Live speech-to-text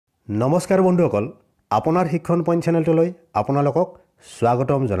নমস্কাৰ বন্ধুসকল আপোনাৰ শিক্ষণ পইণ্ট চেনেলটোলৈ আপোনালোকক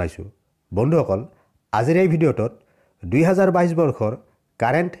স্বাগতম জনাইছো বন্ধুসকল আজিৰ এই ভিডিঅ'টোত 2022 বৰ্ষৰ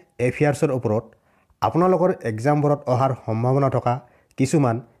কাৰেন্ট এফেয়াৰ্ছৰ ওপৰত আপোনালোকৰ এক্সামবোৰত অহাৰ সম্ভাৱনা থকা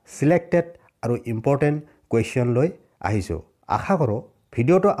কিছুমান সিলেক্টেড আৰু ইম্পৰ্টেন্ট কোৱেশ্চন লৈ আহিছো আশা কৰো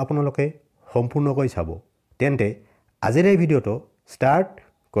ভিডিঅ'টো আপোনালোকে সম্পূৰ্ণকৈ চাব তেন্তে আজিৰ এই ভিডিঅ'টো ষ্টাৰ্ট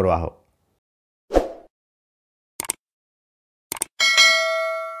কৰো আহক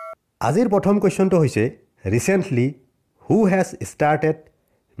আজিৰ প্ৰথম কোৱেশ্চনটো হৈছে ৰিসেন্টলি হু হ্যাজ স্টাৰ্টেড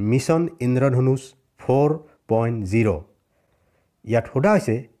মিছন ইন্দ্ৰধনুষ 4.0 ইয়াত সোধা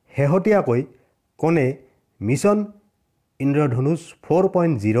হৈছে হেহতিয়াকৈ কোনে মিছন ইন্দ্ৰধনুষ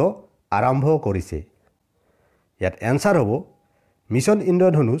 4.0 আৰম্ভ কৰিছে ইয়াত এনসাৰ হ'ব মিছন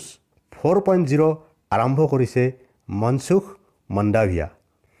ইন্দ্ৰধনুষ 4.0 আৰম্ভ কৰিছে মনসুখ মাণ্ডাভিয়া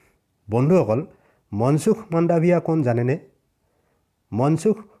বন্ধুসকল মনসুখ মাণ্ডাভিয়া কোন জানেনে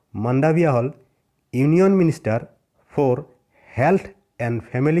মনসুখ মাণ্ডাভিয়া হল union minister for health and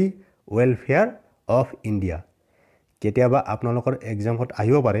family welfare of India কেতিয়াবা আপোনালোকৰ এক্সামত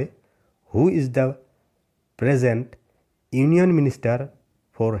আহিব পাৰে who is the present union minister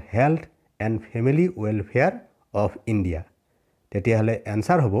for health and family welfare of India তেতিয়াহ'লে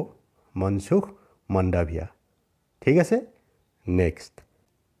এনসাৰ হ'ব মনসুখ মাণ্ডাভিয়া ঠিক আছে নেক্সট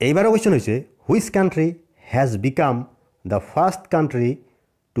এইবাৰৰ কোৱেশ্চন হৈছে which country has became the first country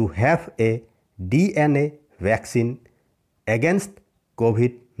to have a DNA vaccine against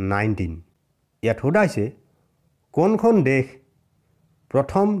COVID-19 ইয়াত সোধা হৈছে কোনখন দেশ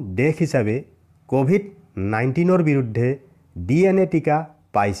প্ৰথম দেশ হিচাপে COVID-19 ৰ বিৰুদ্ধে DNA টিকা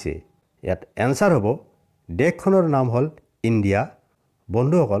পাইছে ইয়াত এনসাৰ হ'ব দেশখনৰ নাম হ'ল ইণ্ডিয়া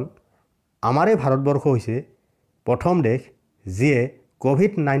বন্ধুসকল আমাৰে ভাৰতবৰ্ষ হৈছে প্ৰথম দেশ যিয়ে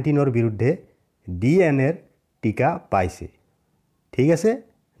COVID-19 ৰ বিৰুদ্ধে DNA ৰ টিকা পাইছে ঠিক আছে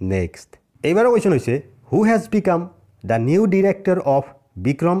নেক্সট এইবাৰৰ কোৱেশ্চন হৈছে who has became the new director of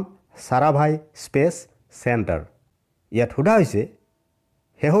Vikram Sarabhai space centre ইয়াত সোধা হৈছে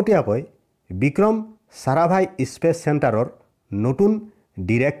শেহতীয়াকৈ বিক্ৰম সাৰাভাই স্পেচ চেণ্টাৰৰ নতুন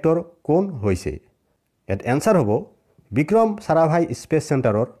ডিৰেক্টৰ কোন হৈছে ইয়াত এনসাৰ হ'ব বিক্ৰম সাৰাভাই স্পেচ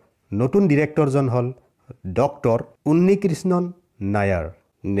চেণ্টাৰৰ নতুন ডিৰেক্টৰজন হ'ল ডক্টৰ উন্নিকৃষ্ণন নায়াৰ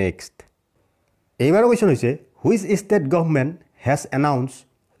নেক্সট এইবাৰৰ কোৱেশ্চন হৈছে which state government has announce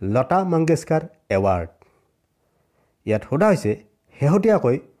Lata Mangeshkar award ইয়াত সোধা হৈছে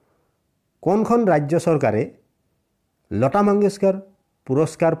শেহতীয়াকৈ কোনখন ৰাজ্য চৰকাৰে লতা মংগেশকাৰ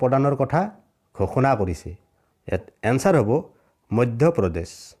পুৰস্কাৰ প্ৰদানৰ কথা ঘোষণা কৰিছে ইয়াত এনসাৰ হ'ব মধ্যপ্ৰদেশ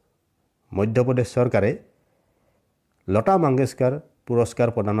চৰকাৰে লতা মংগেশকাৰ পুৰস্কাৰ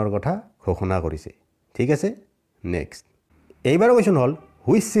প্ৰদানৰ কথা ঘোষণা কৰিছে ঠিক আছে নেক্সট এইবাৰৰ কোৱেশ্চন হ'ল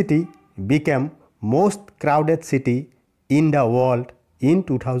which city became most crowded city in the world in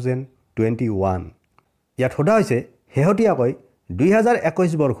 2021 ইয়াত সোধা হৈছে শেহতীয়াকৈ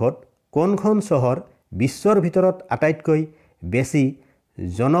 2021 বৰ্ষত কোনখন চহৰ বিশ্বৰ ভিতৰত আটাইতকৈ বেছি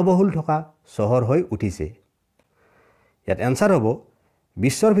জনবহুল থকা চহৰ হৈ উঠিছে ইয়াত এনসাৰ হ'ব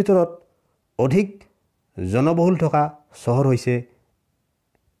বিশ্বৰ ভিতৰত অধিক জনবহুল থকা চহৰ হৈছে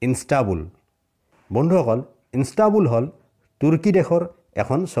ইস্তানবুল বন্ধুসকল ইস্তানবুল হ'ল তুৰ্কী দেশৰ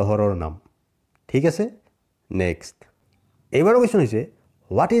এখন চহৰৰ নাম ঠিক আছে নেক্সট এইবাৰৰ কোৱেশ্চন হৈছে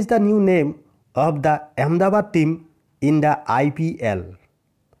what is the new name of the Ahmedabad team in the IPL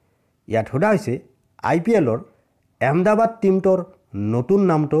ইয়াত সোধা হৈছে IPLৰ আহমেদাবাদ টিমটোৰ নতুন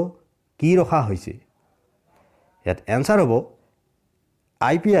নামটো কি ৰখা হৈছে ইয়াত এনসাৰ হ'ব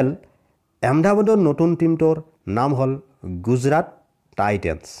IPL আহমেদাবাদৰ নতুন টিমটোৰ নাম হ'ল গুজৰাট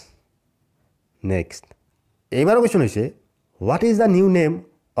টাইটেন্স নেক্সট এইবাৰৰ কোৱেশ্চন হৈছে what is the new name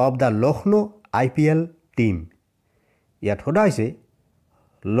of the Lucknow IPL team ইয়াত সোধা হৈছে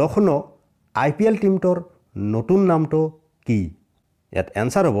লক্ষ্ণৌ IPL টিমটোৰ নতুন নামটো কি ইয়াত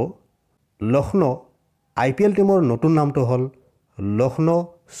এনসাৰ হ'ব লক্ষ্ণৌ IPL টিমৰ নতুন নামটো হ'ল লক্ষ্ণৌ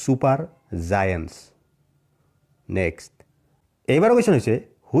ছুপাৰ জায়েন্টছ নেক্সট এইবাৰৰ কোৱেশ্চন হৈছে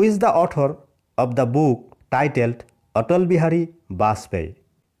who is the author of the book titled Atal Bihari Vajpayee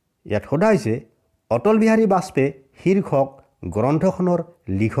ইয়াত সোধা হৈছে অটল বিহাৰী বাজপেয়ী শীৰ্ষক গ্ৰন্থখনৰ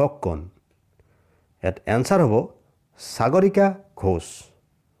লিখক কোন ইয়াত এনসাৰ হ'ব সাগৰিকা ঘোষ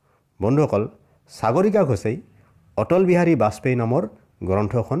বন্ধুসকল সাগৰিকা ঘোষেই অটল বিহাৰী বাজপেয়ী নামৰ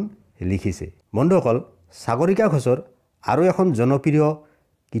গ্ৰন্থখন লিখিছে বন্ধুসকল সাগৰিকা ঘোষৰ আৰু এখন জনপ্ৰিয়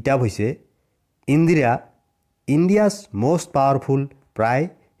কিতাপ হৈছে Indira India's most powerful prime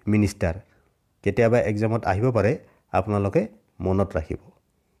minister কেতিয়াবা এক্সামত আহিব পাৰে আপোনালোকে মনত ৰাখিব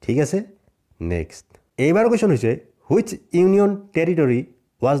ঠিক আছে নেক্সট এইবাৰৰ কোৱেশ্চন হৈছে which union territory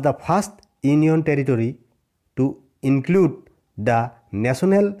was the first Union territory to include the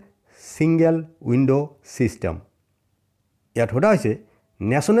National single window system ইয়াত সোধা হৈছে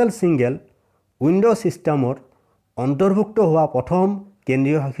ন্যাশনাল সিঙ্গেল উইন্ডো সিস্টেমৰ অন্তৰ্ভুক্ত হোৱা প্ৰথম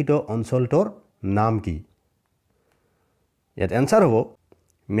কেন্দ্ৰীয় শাসিত অঞ্চলটোৰ নাম কি ইয়াত এনসাৰ হ'ব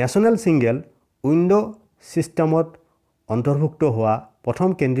ন্যাশনাল সিঙ্গেল উইন্ডো সিস্টেমত অন্তৰ্ভুক্ত হোৱা প্ৰথম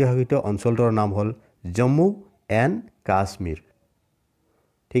কেন্দ্ৰীয় শাসিত অঞ্চলটোৰ নাম হ'ল জম্মু এণ্ড কাশ্মীৰ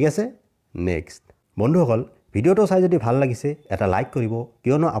ঠিক আছে নেক্সট বন্ধুসকল ভিডিওটো চাই যদি ভাল লাগিছে এটা লাইক কৰিব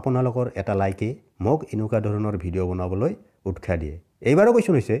কিয়নো আপোনালোকৰ এটা লাইকে মোক এনেকুৱা ধৰণৰ ভিডিও বনাবলৈ উৎসাহ দিয়ে এইবাৰৰ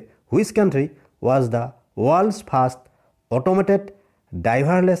কোৱেশ্চন হৈছে which country was the world's first automated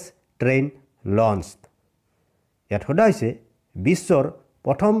driverless train launched ইয়াত সোধা হৈছে বিশ্বৰ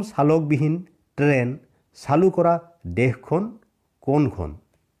প্ৰথম চালকবিহীন ট্ৰেইন চালু কৰা দেশখন কোনখন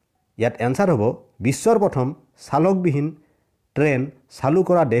ইয়াত এনসাৰ হ'ব বিশ্বৰ প্ৰথম চালকবিহীন ট্ৰেইন চালু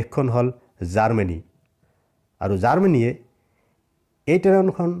কৰা দেশখন হ'ল জাৰ্মানী আৰু জাৰ্মানীয়ে এই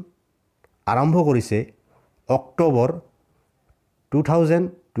ট্ৰেইনখন আৰম্ভ কৰিছে অক্টোবৰ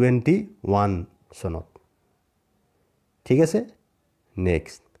 2021 চনত ঠিক আছে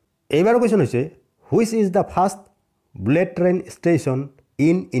নেক্সট এইবাৰ কোৱেশ্চন হৈছে which is the first bullet train station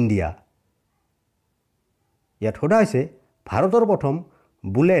in India ইয়াত সোধা হৈছে ভাৰতৰ প্ৰথম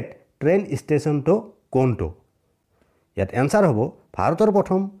বুলেট ট্ৰেইন ষ্টেচনটো কোনটো ইয়াত এনসাৰ হ'ব ভাৰতৰ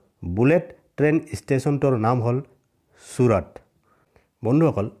প্ৰথম বুলেট ট্ৰেইন ষ্টেচনটোৰ নাম হ'ল সুৰাট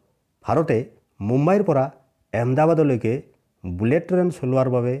বন্ধুসকল ভাৰতে মুম্বাইৰ পৰা আহমেদাবাদলৈকে বুলেট ট্ৰেইন চলোৱাৰ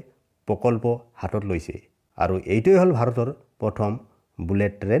বাবে প্ৰকল্প হাতত লৈছে আৰু এইটোই হ'ল ভাৰতৰ প্ৰথম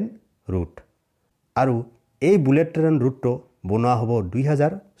বুলেট ট্ৰেইন ৰুট আৰু এই বুলেট ট্ৰেইন ৰুটটো বনোৱা হ'ব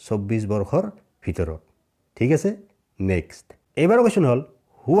 2024 বৰ্ষৰ ভিতৰত ঠিক আছে নেক্সট এইবাৰ কোৱেশ্চন হ'ল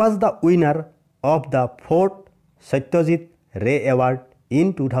who was the winner of the 4th Satyajit ৰে এৱাৰ্ড ইন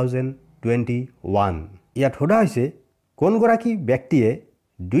 2021 ইয়াত সোধা হৈছে কোনগৰাকী ব্যক্তিয়ে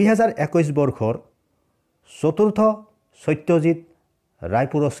 2021 বৰ্ষৰ 4th সত্যজিৎ ৰায়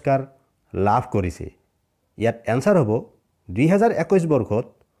পুৰস্কাৰ লাভ কৰিছে ইয়াত এনসাৰ হ'ব 2021 বৰ্ষত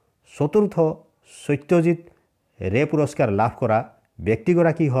 4th সত্যজিৎ ৰে পুৰস্কাৰ লাভ কৰা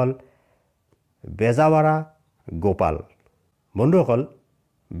ব্যক্তিগৰাকী হ'ল বেজাৱাৰা গোপাল বন্ধুসকল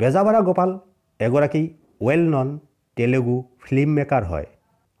বেজাৱাৰা গোপাল এগৰাকী well non Telugu film maker হয়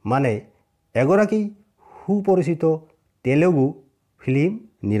মানে এগৰাকী সুপৰিচিত তেলেগু ফিল্ম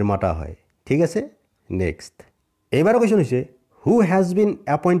নিৰ্মাতা হয় ঠিক আছে নেক্সট এইবাৰ কোৱেশ্চন হৈছে who has been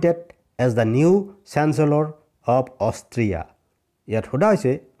appointed as the new চেঞ্চেলৰ of Austria ইয়াত সোধা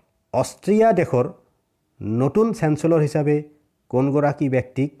হৈছে অষ্ট্ৰিয়া দেশৰ নতুন চেঞ্চেলৰ হিচাপে কোনগৰাকী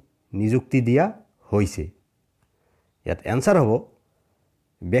ব্যক্তিক নিযুক্তি দিয়া হৈছে ইয়াত এনসাৰ হ'ব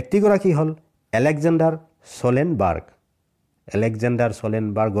ব্যক্তিগৰাকী হ'ল এলেকজেণ্ডাৰ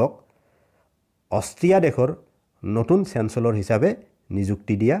ছলেনবাৰ্গক অষ্ট্ৰিয়া দেশৰ নতুন চেঞ্চেলৰ হিচাপে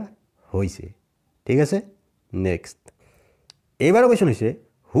নিযুক্তি দিয়া হৈছে ঠিক আছে নেক্সট এইবাৰ কোৱেশ্চন হৈছে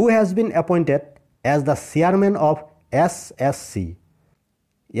who has been appointed as the chairman of SSC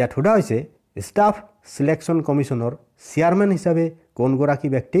ইয়াত সোধা হৈছে ষ্টাফ সিলেকশ্যন কমিশ্যনৰ চেয়াৰমেন হিচাপে কোনগৰাকী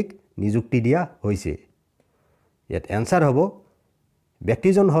ব্যক্তিক নিযুক্তি দিয়া হৈছে ইয়াত এনসাৰ হ'ব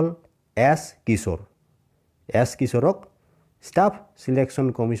ব্যক্তিজন হ'ল S কিশোৰক ষ্টাফ সিলেকশ্যন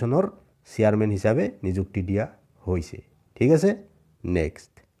কমিশ্যনৰ চেয়াৰমেন হিচাপে নিযুক্তি দিয়া হৈছে ঠিক আছে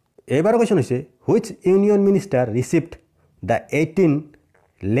নেক্সট এইবাৰ কোৱেশ্চন হৈছে which union minister received the 18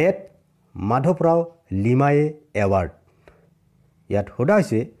 late Madhavrao Limaye award ইয়াত সোধা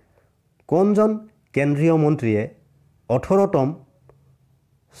হৈছে কোনজন কেন্দ্ৰীয় মন্ত্ৰীয়ে 18তম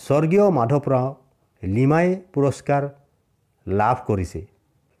স্বৰ্গীয় মাধৱৰাও লিমায়ে পুৰস্কাৰ লাভ কৰিছে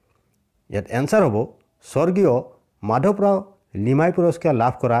ইয়াত এনসাৰ হ'ব স্বৰ্গীয় মাধৱৰাও লিমায়ে পুৰস্কাৰ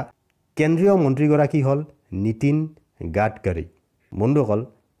লাভ কৰা কেন্দ্ৰীয় মন্ত্ৰীগৰাকী হ'ল নীতিন গাডকাৰী বন্ধুসকল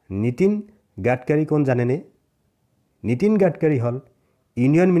নীতিন গাডকাৰী কোন জানেনে নীতিন গাডকাৰী হ'ল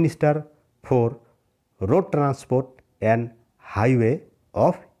union minister for road transport and highway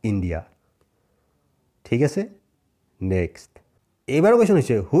of India ঠিক আছে নেক্সট এইবাৰ কোৱেশ্চন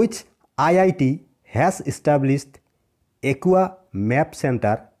হৈছে which IIT has established Aqua Map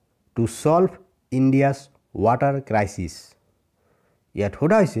Center to solve India's water crisis ইয়াত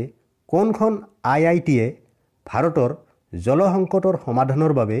সোধা হৈছে কোনখন IITয়ে ভাৰতৰ জলসংকটৰ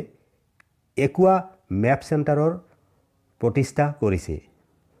সমাধানৰ বাবে একুৱা মেপ চেণ্টাৰৰ প্ৰতিষ্ঠা কৰিছে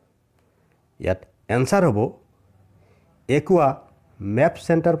ইয়াত এনসাৰ হ'ব একুৱা মেপ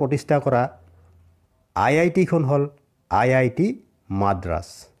চেণ্টাৰ প্ৰতিষ্ঠা কৰা IIT খন হ'ল IIT মাদ্ৰাছ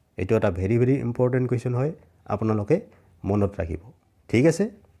এইটো এটা ভেৰি ভেৰি ইম্পৰ্টেণ্ট কুৱেশ্যন হয় আপোনালোকে মনত ৰাখিব ঠিক আছে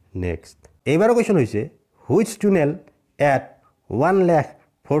নেক্সট এইবাৰ কুৱেশ্যন হৈছে which tunnel at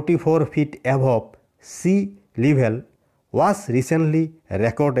 144 feet above sea level was recently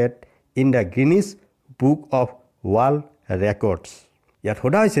recorded in the Guinness Book of World Records. ইয়াত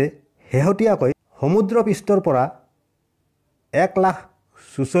সোধা হৈছে শেহতীয়াকৈ সমুদ্ৰ পৃষ্ঠৰ পৰা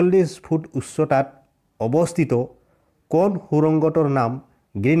 1,46 ফুট উচ্চতাত অৱস্থিত কোন সুৰংগটোৰ নাম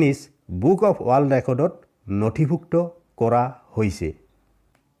গিনিছ বুক অফ ৱৰ্ল্ড ৰেকৰ্ডত নথিভুক্ত কৰা হৈছে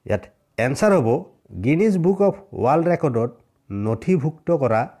ইয়াত এনসাৰ হ'ব গিনিছ বুক অফ ৱৰ্ল্ড ৰেকৰ্ডত নথিভুক্ত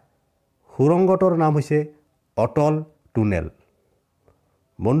কৰা সুৰংগটোৰ নাম হৈছে অটল টুনেল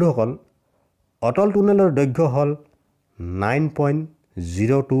বন্ধুসকল অটল টুনেলৰ দৈৰ্ঘ্য হ'ল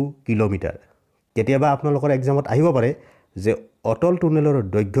 9.02 কিলোমিটাৰ কেতিয়াবা আপোনালোকৰ এক্সামত আহিব পাৰে যে অটল টুনেলৰ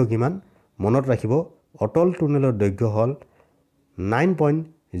দৈৰ্ঘ্য কিমান মনত ৰাখিব অটল টুনেলৰ দৈৰ্ঘ্য হ'ল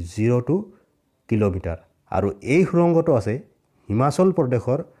 9.02 কিলোমিটাৰ আৰু এই সুৰংগটো আছে হিমাচল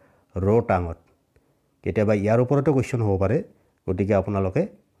প্ৰদেশৰ ৰোহটাঙত কেতিয়াবা ইয়াৰ ওপৰতে কোৱেশ্চন হ'ব পাৰে গতিকে আপোনালোকে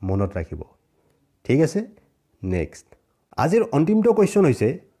মনত ৰাখিব ঠিক আছে নেক্সট আজিৰ অন্তিমটো কোৱেশ্চন হৈছে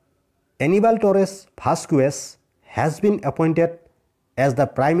এনিবাল টৰেছ ভাস্কুৱেছ has been appointed as the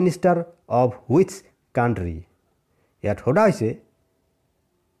prime minister of which country ইয়াত সোধা হৈছে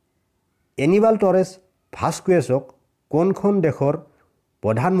এনিবাল টৰেছ ভাস্কুৱেছক কোনখন দেশৰ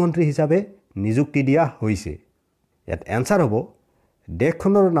প্ৰধানমন্ত্ৰী হিচাপে নিযুক্তি দিয়া হৈছে ইয়াত এনসাৰ হ'ব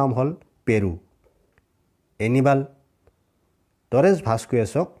দেশখনৰ নাম হ'ল পেৰু এনিবাল টৰেছ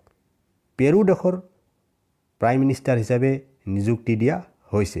ভাস্কুৱেছক পেৰু দেশৰ প্ৰাইম মিনিষ্টাৰ হিচাপে নিযুক্তি দিয়া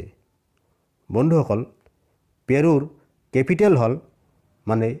হৈছে বন্ধুসকল পেৰুৰ কেপিটেল হ'ল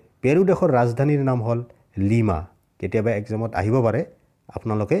মানে পেৰু দেশৰ ৰাজধানীৰ নাম হ'ল লিমা কেতিয়াবা এক্সামত আহিব পাৰে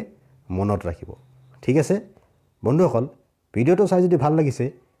আপোনালোকে মনত ৰাখিব ঠিক আছে বন্ধুসকল ভিডিওটো চাই যদি ভাল লাগিছে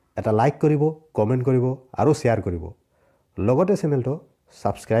এটা লাইক কৰিব কমেন্ট কৰিব আৰু শেয়াৰ কৰিব লগতে চেনেলটো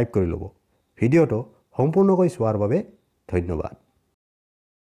সাবস্ক্ৰাইব কৰি ল'ব ভিডিওটো সম্পূৰ্ণকৈ চোৱাৰ বাবে ধন্যবাদ